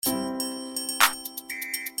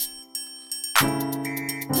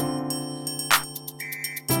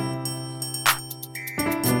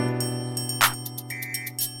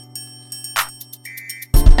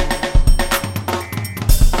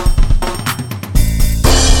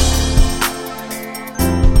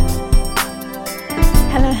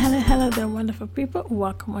beautiful people.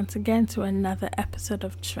 Welcome once again to another episode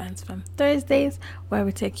of Transform Thursdays, where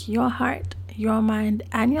we take your heart, your mind,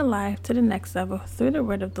 and your life to the next level through the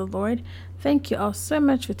word of the Lord. Thank you all so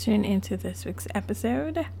much for tuning into this week's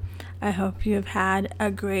episode. I hope you have had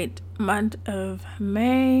a great month of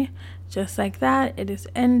May. Just like that, it is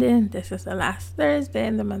ending. This is the last Thursday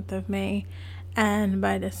in the month of May, and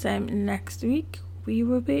by the same next week, we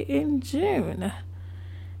will be in June.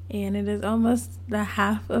 And it is almost the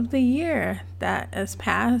half of the year that has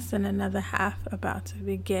passed and another half about to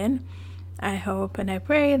begin. I hope and I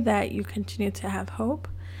pray that you continue to have hope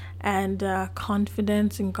and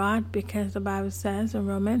confidence in God, because the Bible says in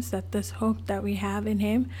Romans that this hope that we have in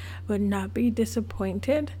Him would not be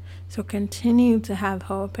disappointed. So continue to have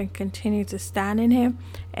hope and continue to stand in Him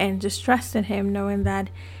and just trust in Him, knowing that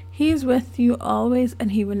He's with you always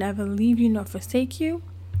and He will never leave you nor forsake you.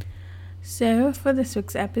 So for this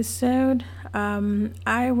week's episode,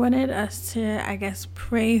 I wanted us to,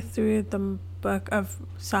 pray through the book of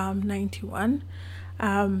Psalm 91.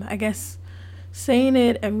 Saying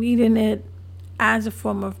it and reading it as a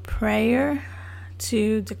form of prayer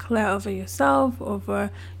to declare over yourself,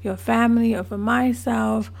 over your family, over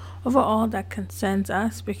myself, over all that concerns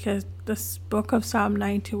us, because this book of Psalm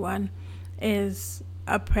 91 is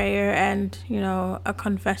a prayer and, a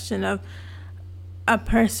confession of a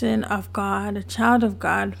person of God, a child of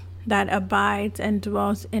God that abides and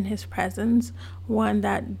dwells in His presence, one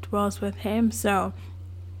that dwells with Him. So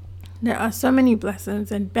there are so many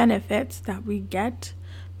blessings and benefits that we get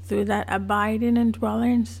through that abiding and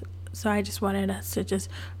dwelling. So I just wanted us to just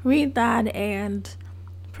read that and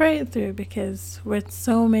pray it through, because with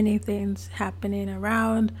so many things happening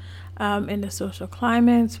around in the social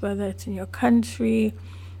climates, whether it's in your country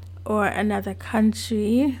or another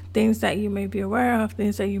country, things that you may be aware of,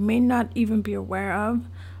 things that you may not even be aware of,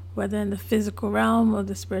 whether in the physical realm or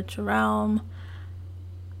the spiritual realm,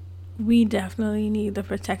 we definitely need the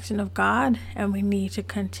protection of God, and we need to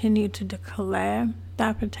continue to declare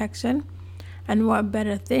that protection. And what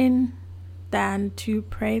better thing than to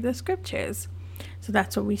pray the scriptures? So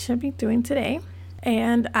that's what we should be doing today.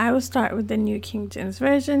 And I will start with the New King James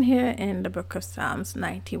Version here in the book of Psalms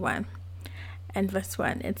 91. And verse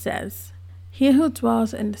 1, it says, "He who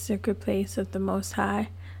dwells in the secret place of the Most High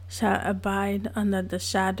shall abide under the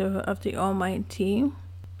shadow of the Almighty."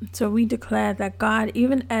 So we declare that God,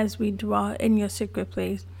 even as we dwell in your secret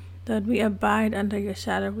place, that we abide under your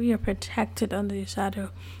shadow. We are protected under your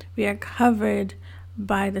shadow. We are covered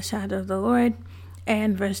by the shadow of the Lord.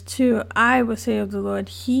 And verse 2, "I will say of the Lord,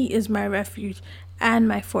 He is my refuge and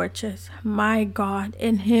my fortress, my God,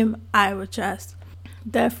 in Him I will trust.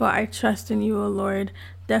 Therefore I trust in you, O Lord.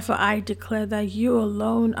 Therefore I declare that you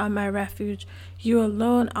alone are my refuge. You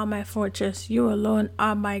alone are my fortress. You alone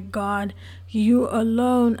are my God. You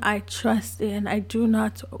alone I trust in. I do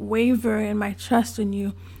not waver in my trust in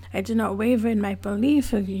you. I do not waver in my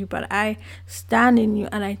belief of you, but I stand in you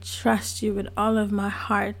and I trust you with all of my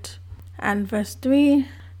heart." And verse 3,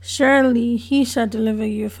 "Surely He shall deliver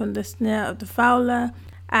you from the snare of the fowler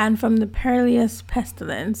and from the perilous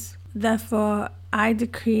pestilence. Therefore I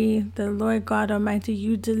decree, the Lord God Almighty,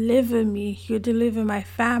 you deliver me, you deliver my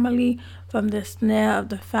family from the snare of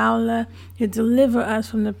the fowler, you deliver us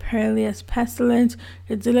from the perilous pestilence,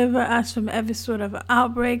 you deliver us from every sort of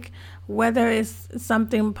outbreak, whether it's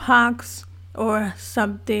something pox or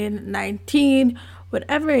something 19,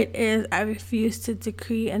 whatever it is. I refuse to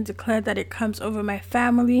decree and declare that it comes over my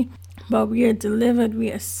family, but we are delivered,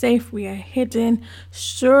 we are safe, we are hidden.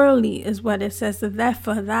 Surely is what it says.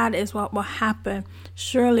 Therefore, that is what will happen.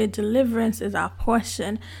 Surely deliverance is our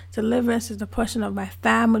portion. Deliverance is the portion of my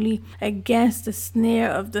family against the snare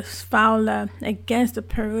of the fowler, against the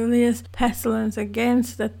perilous pestilence,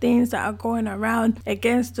 against the things that are going around,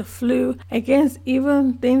 against the flu, against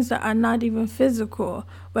even things that are not even physical,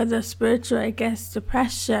 whether spiritual, against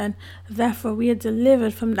depression. Therefore, we are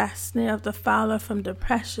delivered from that snare of the fowler, from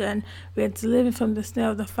depression. We are delivered from the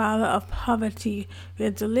snare of the fowler of poverty. We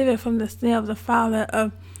are delivered from the snare of the fowler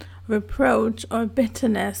of reproach or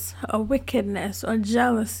bitterness or wickedness or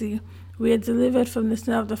jealousy. We are delivered from the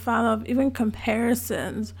snare of the fowler of even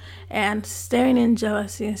comparisons and staying in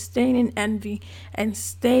jealousy and staying in envy and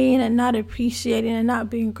staying and not appreciating and not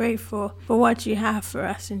being grateful for what you have for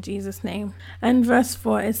us in Jesus' name. And verse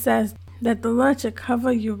 4, it says that the Lord shall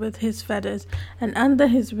cover you with His feathers, and under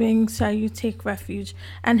His wings shall you take refuge,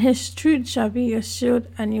 and His truth shall be your shield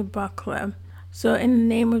and your buckler. So in the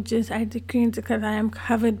name of Jesus, I decree and declare that I am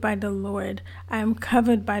covered by the Lord. I am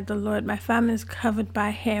covered by the Lord. My family is covered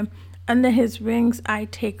by Him. Under His wings I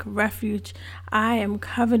take refuge. I am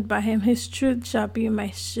covered by Him. His truth shall be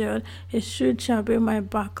my shield. His truth shall be my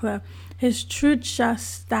buckler. His truth shall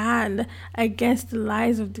stand against the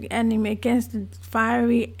lies of the enemy, against the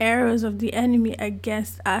fiery arrows of the enemy,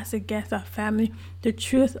 against us, against our family. The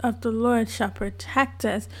truth of the Lord shall protect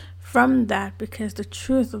us from that, because the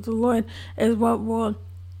truth of the Lord is what will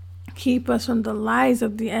keep us from the lies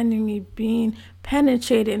of the enemy being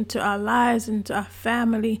penetrated into our lives, into our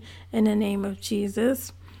family, in the name of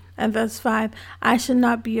Jesus. And verse 5, I shall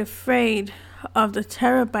not be afraid of the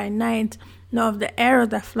terror by night, nor of the arrow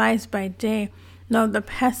that flies by day, nor of the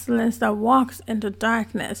pestilence that walks in the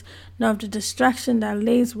darkness, nor of the destruction that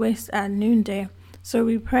lays waste at noonday. So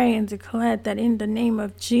we pray and declare that in the name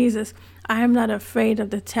of Jesus, I am not afraid of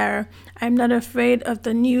the terror. I'm not afraid of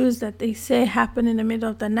the news that they say happen in the middle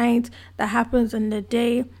of the night, that happens in the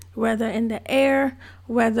day, whether in the air,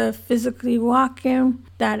 whether physically walking,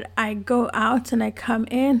 that I go out and I come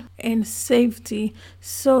in safety.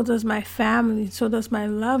 So does my family, so does my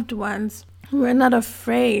loved ones. We're not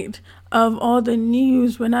afraid of all the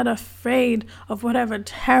news. We're not afraid of whatever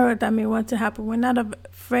terror that may want to happen. We're not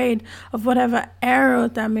afraid of whatever arrow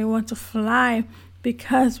that may want to fly,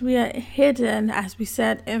 because we are hidden, as we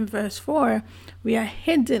said in verse 4, we are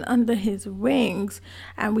hidden under his wings,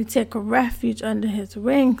 and we take refuge under his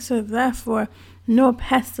wings. So therefore, no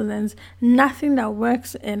pestilence, nothing that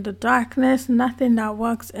works in the darkness, nothing that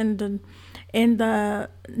works in the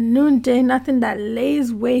noonday, nothing that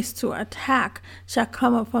lays waste to attack shall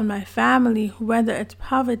come upon my family, whether it's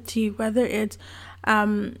poverty, whether it's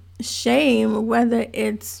shame, whether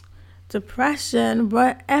it's depression,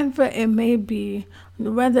 whatever it may be,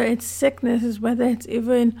 whether it's sicknesses, whether it's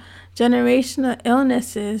even generational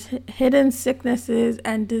illnesses, hidden sicknesses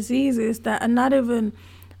and diseases that are not even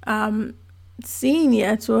seen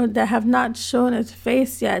yet, or that have not shown its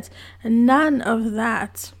face yet. None of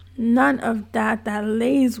that that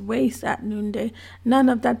lays waste at noonday, none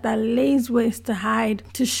of that lays waste to hide,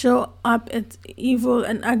 to show up its evil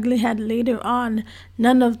and ugly head later on,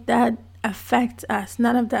 none of that affects us,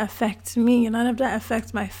 none of that affects me, none of that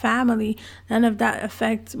affects my family, none of that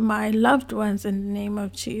affects my loved ones, in the name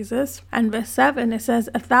of Jesus. And verse 7, it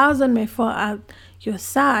says, 1,000 may fall at your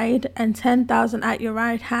side and 10,000 at your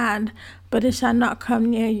right hand, but it shall not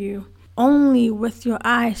come near you. Only with your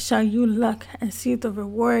eyes shall you look and see the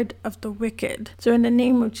reward of the wicked. So in the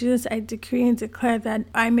name of Jesus, I decree and declare that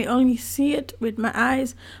I may only see it with my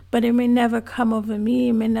eyes, but it may never come over me,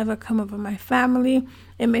 it may never come over my family.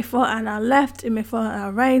 It may fall at our left, it may fall at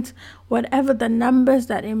our right. Whatever the numbers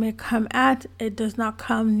that it may come at, it does not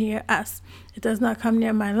come near us. It does not come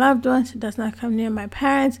near my loved ones, it does not come near my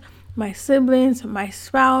parents, my siblings, my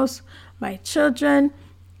spouse, my children.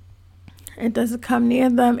 It doesn't come near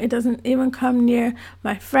them. It doesn't even come near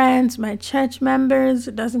my friends, my church members.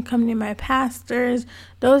 It doesn't come near my pastors.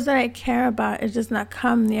 Those that I care about, it does not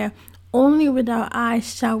come near. Only with our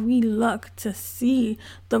eyes shall we look to see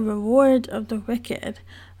the reward of the wicked.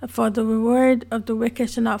 For the reward of the wicked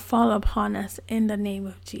shall not fall upon us, in the name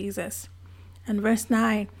of Jesus. And verse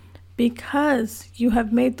 9, because you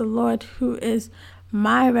have made the Lord, who is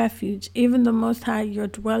my refuge, even the Most High, your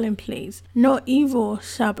dwelling place, no evil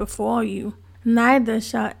shall befall you, neither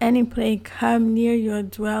shall any plague come near your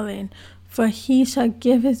dwelling. For he shall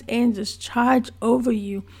give his angels charge over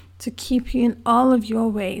you, to keep you in all of your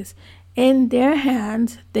ways. In their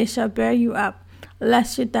hands they shall bear you up,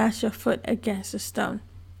 lest you dash your foot against a stone.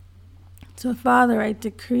 So Father, I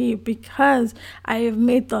decree, because I have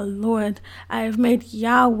made the Lord, I have made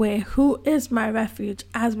Yahweh, who is my refuge,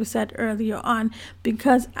 as we said earlier on,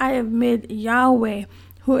 because I have made Yahweh,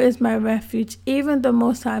 who is my refuge, even the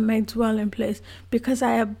Most High, my dwelling place, because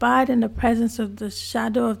I abide in the presence of the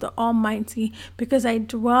shadow of the Almighty, because I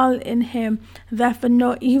dwell in him, therefore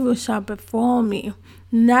no evil shall befall me,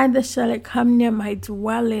 neither shall it come near my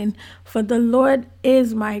dwelling, for the Lord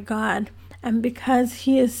is my God. And because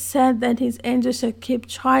he has said that his angels shall keep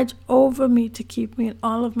charge over me to keep me in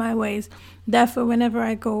all of my ways, therefore whenever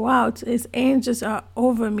I go out, his angels are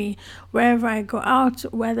over me. Wherever I go out,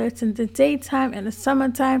 whether it's in the daytime, in the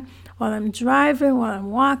summertime, while I'm driving, while I'm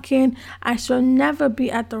walking, I shall never be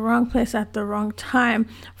at the wrong place at the wrong time.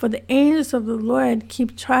 For the angels of the Lord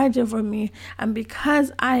keep charge over me. And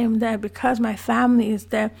because I am there, because my family is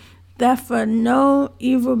there, therefore, no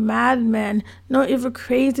evil madmen, no evil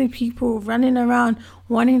crazy people running around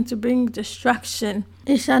wanting to bring destruction,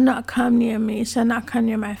 it shall not come near me. It shall not come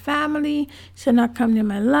near my family. It shall not come near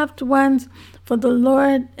my loved ones. For the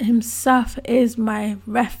Lord himself is my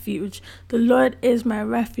refuge. The Lord is my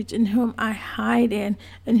refuge, in whom I hide in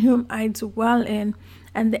whom I dwell in.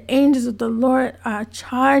 And the angels of the Lord are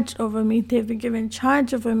charged over me. They've been given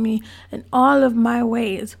charge over me in all of my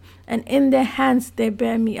ways. And in their hands they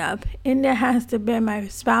bear me up. In their hands they bear my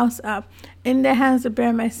spouse up. In their hands they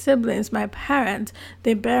bear my siblings, my parents.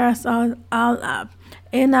 They bear us all up.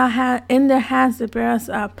 In their hands they bear us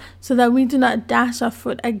up, so that we do not dash our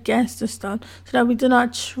foot against the stone, so that we do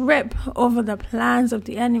not trip over the plans of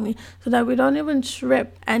the enemy, so that we don't even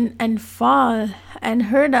trip and fall and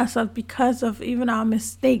hurt ourselves because of even our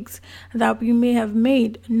mistakes that we may have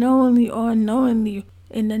made knowingly or unknowingly,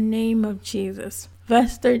 in the name of Jesus.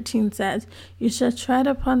 Verse 13 says, "You shall tread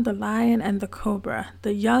upon the lion and the cobra,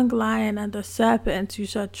 the young lion and the serpent you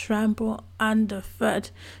shall trample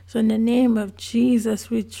underfoot." So in the name of Jesus,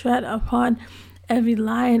 we tread upon every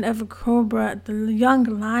lion, every cobra, the young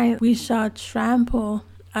lion we shall trample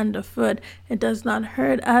underfoot. It does not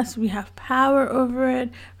hurt us. We have power over it.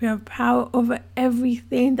 We have power over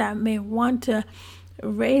everything that may want to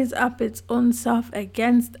raise up its own self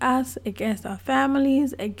against us, against our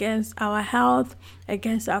families, against our health,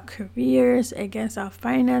 against our careers, against our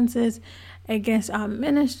finances, against our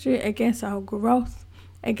ministry, against our growth,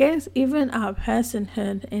 against even our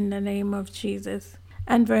personhood, in the name of Jesus.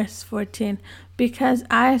 And verse 14, "Because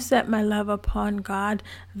I have set my love upon God,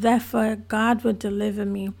 therefore God will deliver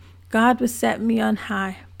me. God will set me on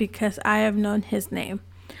high, because I have known his name.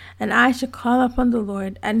 And I shall call upon the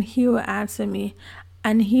Lord, and he will answer me.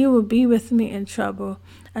 And he will be with me in trouble.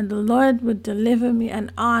 And the Lord will deliver me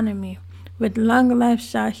and honor me. With long life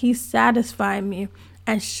shall he satisfy me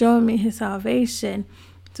and show me his salvation."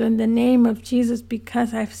 So in the name of Jesus,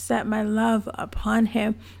 because I've set my love upon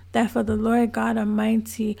him, therefore the Lord God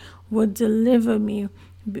Almighty will deliver me.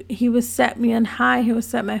 He will set me on high. He will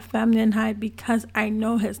set my family on high, because I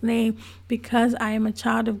know his name, because I am a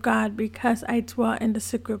child of God, because I dwell in the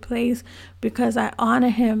secret place, because I honor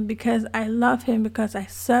him, because I love him, because I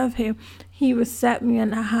serve him. He will set me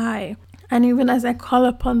on high. And even as I call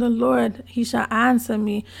upon the Lord, he shall answer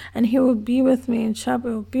me, and he will be with me in trouble.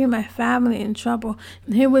 He will be my family in trouble.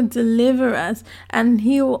 He will deliver us, and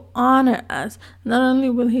he will honor us. Not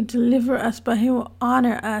only will he deliver us, but he will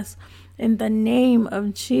honor us, in the name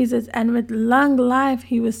of Jesus. And with long life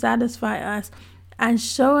he will satisfy us and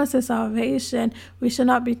show us his salvation. We should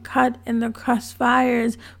not be caught in the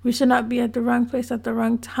crossfires. We should not be at the wrong place at the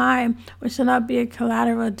wrong time. We should not be a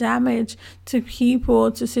collateral damage to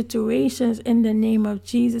people, to situations, in the name of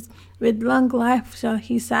Jesus. With long life shall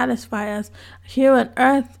he satisfy us here on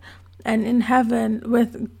earth and in heaven.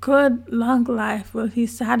 With good long life will he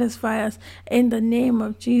satisfy us, in the name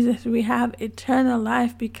of Jesus. We have eternal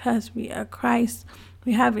life because we are Christ.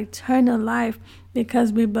 We have eternal life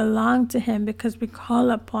because we belong to him, because we call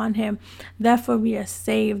upon him. Therefore we are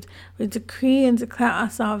saved. We decree and declare our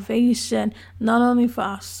salvation, not only for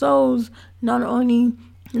our souls, not only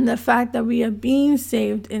in the fact that we are being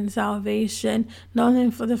saved in salvation, not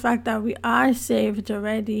only for the fact that we are saved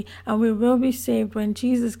already and we will be saved when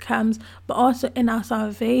Jesus comes, but also in our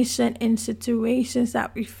salvation in situations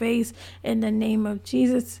that we face, in the name of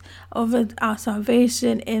Jesus, over our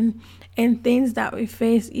salvation in things that we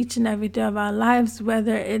face each and every day of our lives,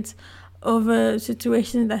 whether it's over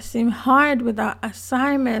situations that seem hard with our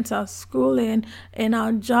assignments, our schooling, in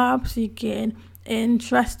our job seeking, in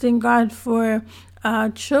trusting God for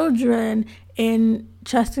children, in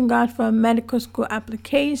trusting God for a medical school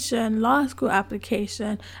application, law school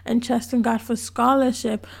application, and trusting God for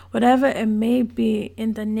scholarship, whatever it may be,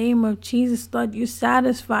 in the name of Jesus, Lord, you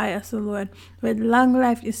satisfy us, O Lord. With long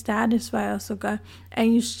life, you satisfy us, O God,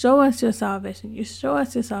 and you show us your salvation. You show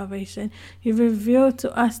us your salvation. You reveal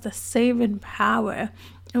to us the saving power,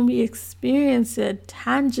 and we experience it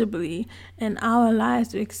tangibly in our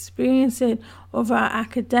lives. We experience it over our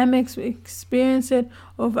academics. We experience it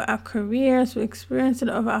over our careers. We experience it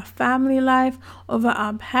over our family life, over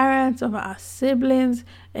our parents, over our siblings,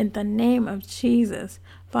 in the name of Jesus.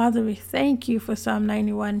 Father, we thank you for Psalm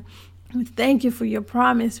 91. We thank you for your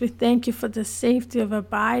promise. We thank you for the safety of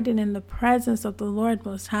abiding in the presence of the Lord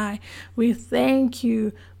Most High. We thank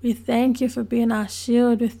you. We thank you for being our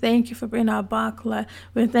shield. We thank you for being our buckler.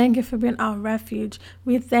 We thank you for being our refuge.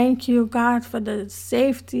 We thank you, God, for the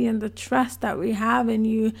safety and the trust that we have in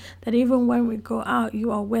you, that even when we go out, you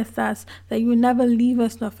are with us, that you never leave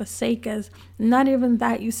us nor forsake us. Not even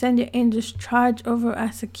that, you send your angels charge over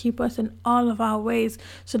us to keep us in all of our ways,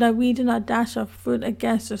 so that we do not dash our foot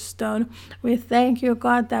against a stone. We thank you,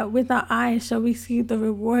 God, that with our eyes shall we see the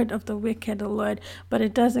reward of the wicked, O Lord, but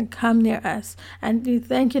it doesn't come near us. And we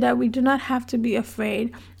thank thank you that we do not have to be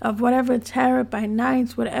afraid of whatever terror by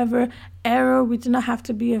night, whatever arrow. We do not have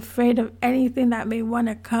to be afraid of anything that may want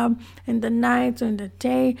to come in the night or in the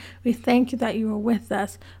day. We thank you that you are with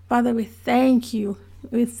us. Father, we thank you.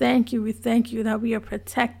 We thank you that we are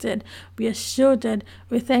protected, we are shielded.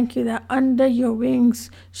 We thank you that under your wings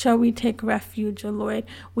shall we take refuge, O Lord.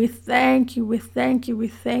 We thank you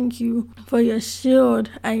for your shield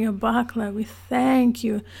and your buckler. We thank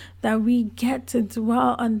you that we get to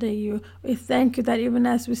dwell under you. We thank you that even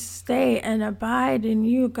as we stay and abide in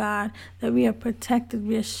you, God, that we are protected,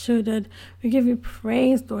 we are shielded. We give you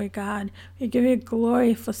praise, Lord God. We give you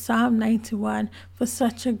glory for Psalm 91, for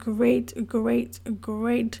such a great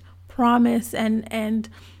promise and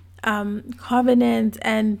covenant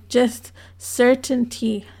and just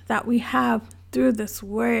certainty that we have through this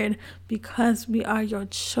word because we are your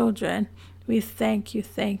children. We thank you.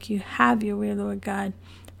 Have your way, Lord God.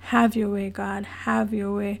 Have your way, God. Have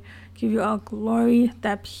your way. Give you all glory.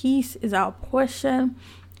 That peace is our portion.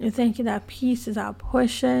 We thank you that peace is our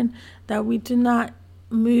portion, that we do not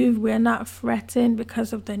move, we're not threatened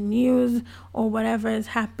because of the news or whatever is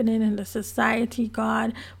happening in the society,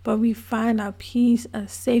 God, but we find our peace and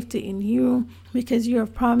safety in you because you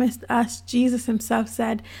have promised us. Jesus himself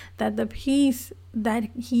said that the peace that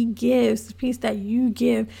he gives, the peace that you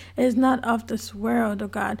give, is not of this world, oh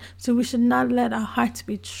God. So we should not let our hearts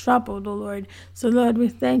be troubled, oh Lord. So Lord, we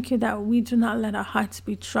thank you that we do not let our hearts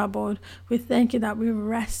be troubled. We thank you that we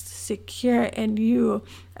rest secure in you,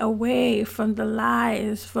 away from the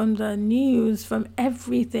lies, from the news, from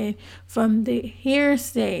everything, from the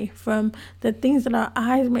hearsay, from the things that our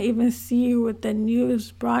eyes may even see with the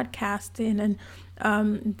news broadcasting and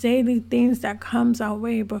daily things that comes our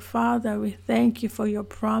way. But Father, we thank you for your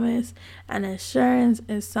promise and assurance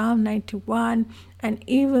in Psalm 91 and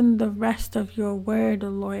even the rest of your word, O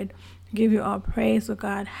Lord. Give you all praise, O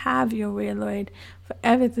God. Have your way, Lord, for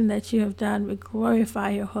everything that you have done. We glorify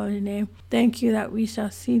your holy name. Thank you that we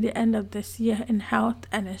shall see the end of this year in health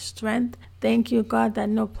and in strength. Thank you, God, that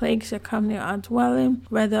no plague shall come near our dwelling,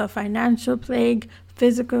 whether a financial plague,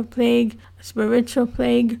 physical plague, spiritual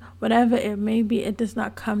plague, whatever it may be, it does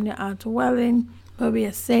not come near our dwelling, but we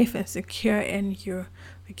are safe and secure in you.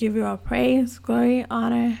 We give you all praise, glory,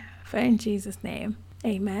 honor, for in Jesus' name.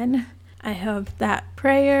 Amen. I hope that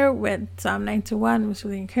prayer with Psalm 91 was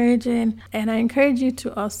really encouraging, and I encourage you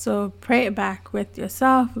to also pray it back with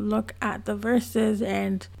yourself. Look at the verses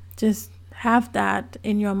and just have that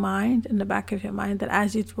in your mind, in the back of your mind, that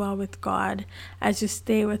as you dwell with God, as you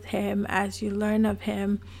stay with him, as you learn of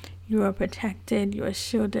him, you are protected, you are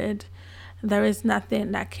shielded. There is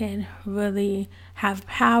nothing that can really have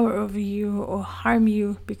power over you or harm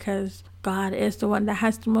you because God is the one that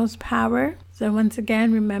has the most power. So once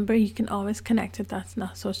again, remember, you can always connect with us on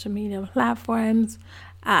our social media platforms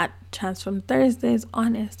at Transform Thursdays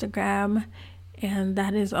on Instagram. And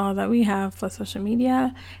that is all that we have for social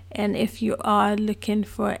media. And if you are looking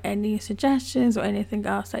for any suggestions or anything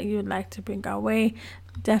else that you would like to bring our way,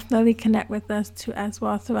 definitely connect with us too as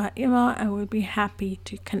well through our email, and we'll be happy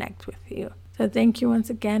to connect with you. So thank you once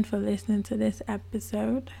again for listening to this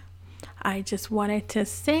episode. I just wanted to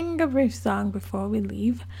sing a brief song before we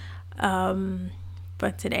leave for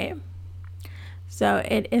today. So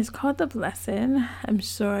it is called The Blessing. I'm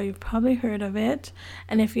sure you've probably heard of it.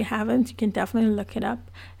 And if you haven't, you can definitely look it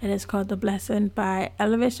up. It is called The Blessing by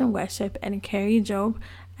Elevation Worship and Carrie Job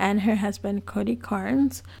and her husband Cody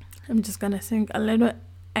Carnes. I'm just going to sing a little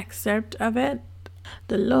excerpt of it.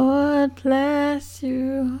 The Lord bless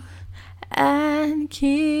you and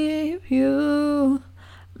keep you.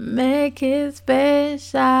 Make his face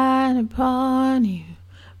shine upon you.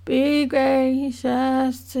 Be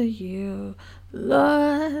gracious to you.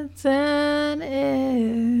 Lord, turn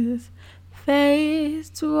his face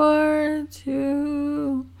towards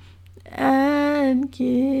you and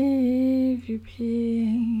give you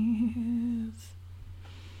peace.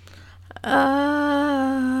 Amen.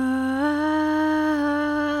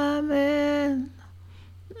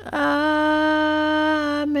 Amen.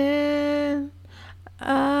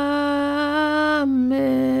 Amen.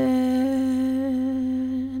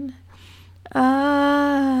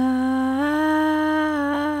 Amen.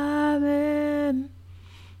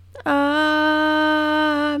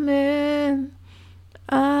 Amen.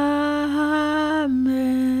 Amen.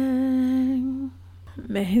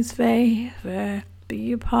 May his favor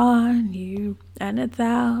be upon you and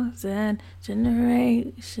 1,000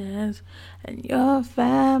 generations, and your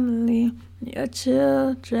family, your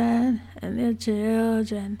children and their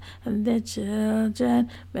children and their children.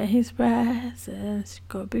 May his presence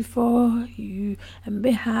go before you and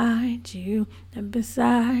behind you and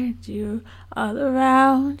beside you, all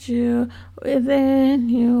around you, within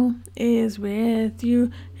you. He is with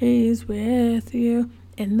you, he is with you.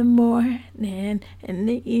 In the morning, in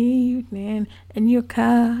the evening, and you're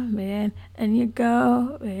coming, and you're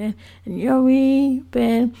going, and you're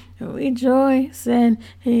weeping, and rejoicing.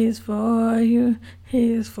 He's for you,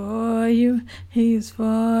 he's for you, he's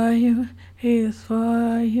for you, he's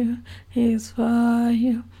for you, he's for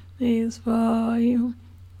you, he's for you.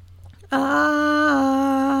 Amen.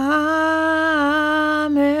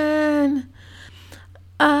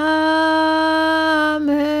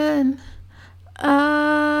 Amen.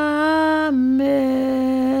 Amen.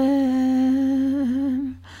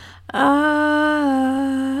 Amen.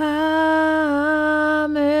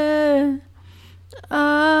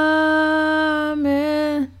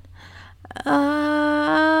 Amen. Amen.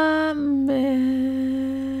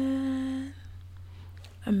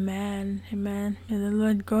 Amen. Amen. May the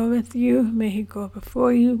Lord go with you. May he go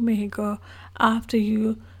before you. May he go after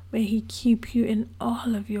you. May he keep you in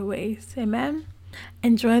all of your ways. Amen.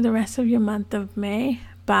 Enjoy the rest of your month of May.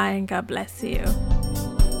 Bye and God bless you.